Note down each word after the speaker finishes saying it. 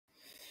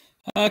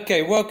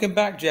Okay, welcome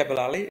back, Jebel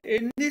Ali.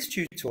 In this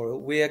tutorial,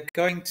 we are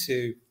going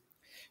to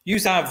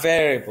use our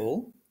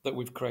variable that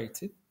we've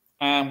created,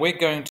 and we're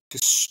going to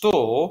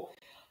store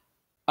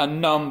a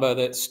number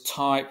that's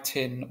typed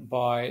in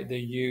by the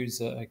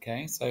user,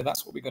 okay? So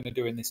that's what we're going to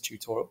do in this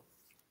tutorial.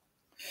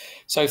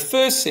 So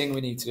first thing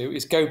we need to do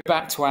is go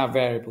back to our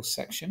variable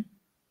section,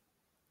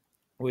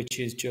 which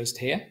is just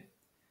here.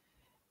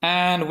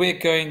 And we're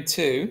going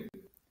to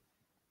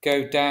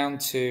go down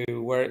to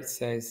where it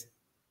says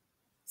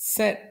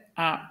set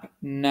app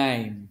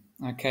name.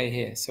 Okay,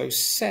 here. So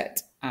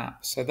set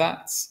app. So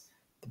that's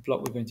the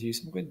block we're going to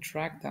use. I'm going to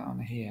drag that on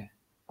here.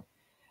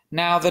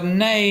 Now the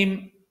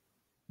name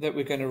that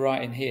we're going to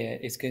write in here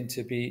is going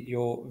to be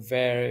your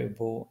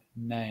variable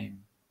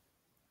name.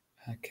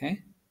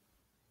 Okay.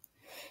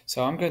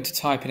 So I'm going to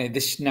type in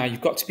this. Now you've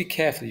got to be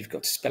careful. You've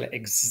got to spell it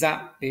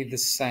exactly the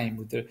same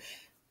with the.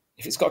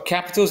 If it's got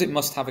capitals, it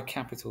must have a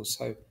capital.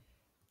 So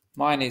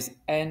mine is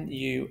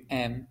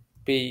NUMBER_1.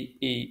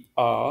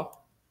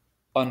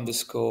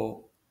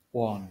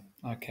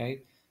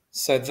 Okay,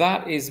 so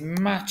that is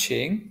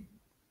matching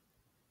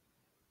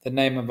the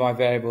name of my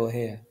variable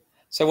here.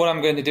 So what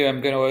I'm going to do,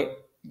 I'm going to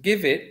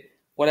give it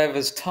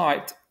whatever's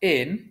typed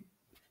in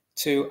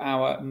to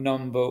our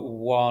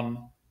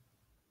number1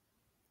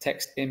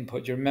 text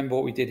input. Do you remember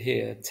what we did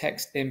here?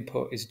 Text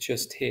input is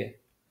just here.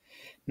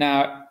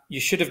 Now, you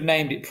should have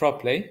named it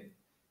properly.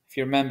 If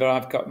you remember,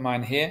 I've got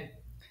mine here,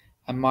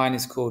 and mine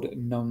is called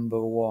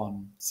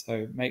number1.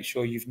 So make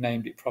sure you've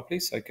named it properly.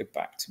 So go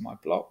back to my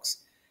blocks.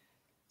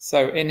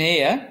 So in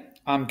here,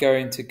 I'm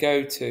going to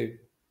go to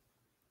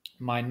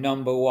my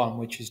number1,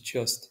 which is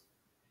just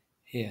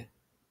here.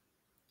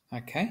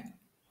 Okay.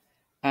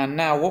 And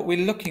now what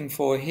we're looking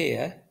for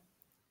here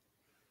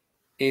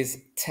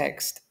is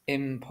text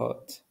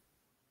input.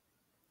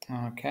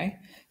 Okay.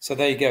 So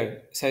there you go.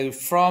 So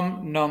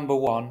from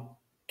number1,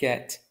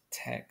 get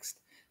text.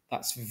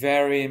 That's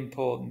very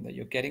important that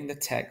you're getting the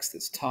text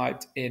that's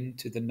typed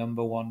into the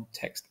number1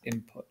 text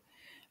input.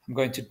 I'm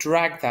going to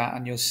drag that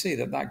and you'll see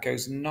that that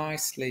goes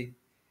nicely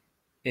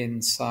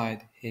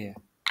inside here.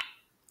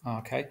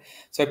 Okay,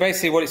 so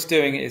basically what it's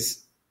doing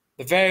is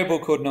the variable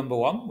called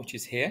number1, which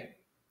is here,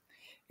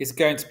 is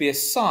going to be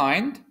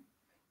assigned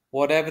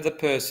whatever the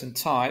person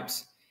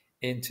types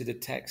into the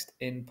text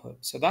input.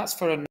 So that's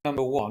for a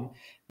number1.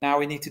 Now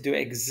we need to do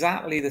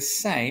exactly the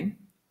same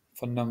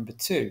for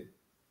number2.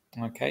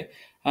 Okay,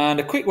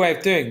 and a quick way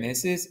of doing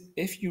this is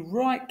if you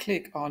right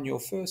click on your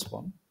first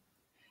one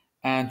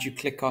and you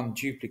click on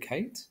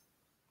duplicate,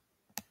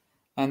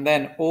 and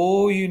then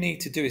all you need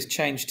to do is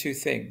change two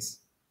things.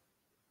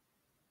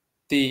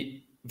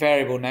 The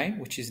variable name,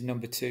 which is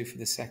number2 for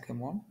the second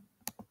one,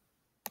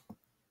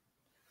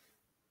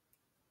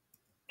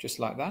 just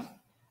like that,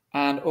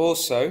 and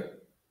also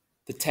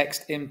the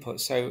text input.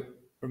 So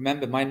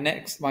remember, my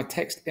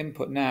text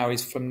input now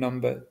is from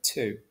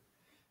number2.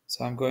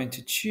 So I'm going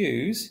to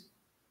choose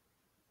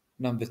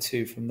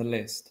number2 from the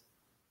list.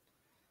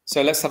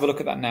 So let's have a look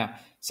at that now.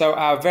 So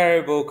our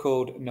variable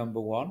called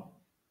number1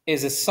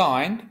 is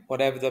assigned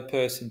whatever the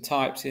person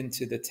types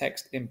into the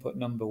text input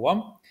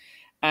number1.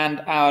 And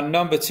our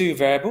number2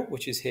 variable,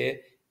 which is here,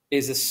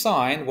 is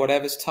assigned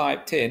whatever's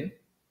typed in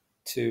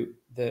to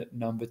the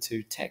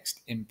number2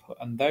 text input.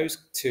 And those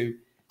two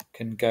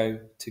can go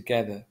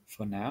together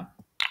for now.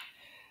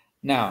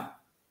 Now,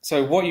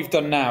 so what you've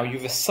done now,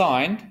 you've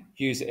assigned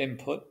user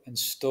input and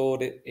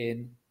stored it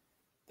in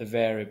the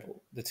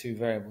variable, the two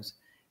variables.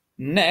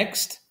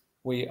 Next,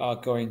 we are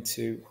going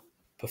to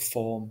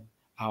perform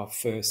our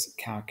first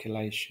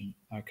calculation,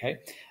 okay?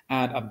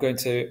 And I'm going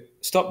to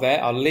stop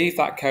there. I'll leave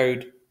that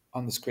code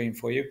on the screen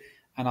for you,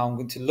 and I'm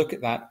going to look at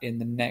that in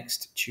the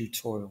next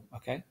tutorial,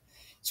 okay?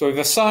 So we've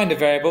assigned a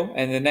variable,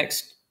 and the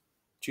next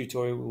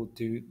tutorial we'll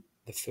do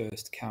the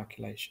first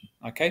calculation,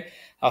 okay?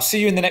 I'll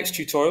see you in the next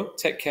tutorial.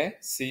 Take care.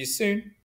 See you soon.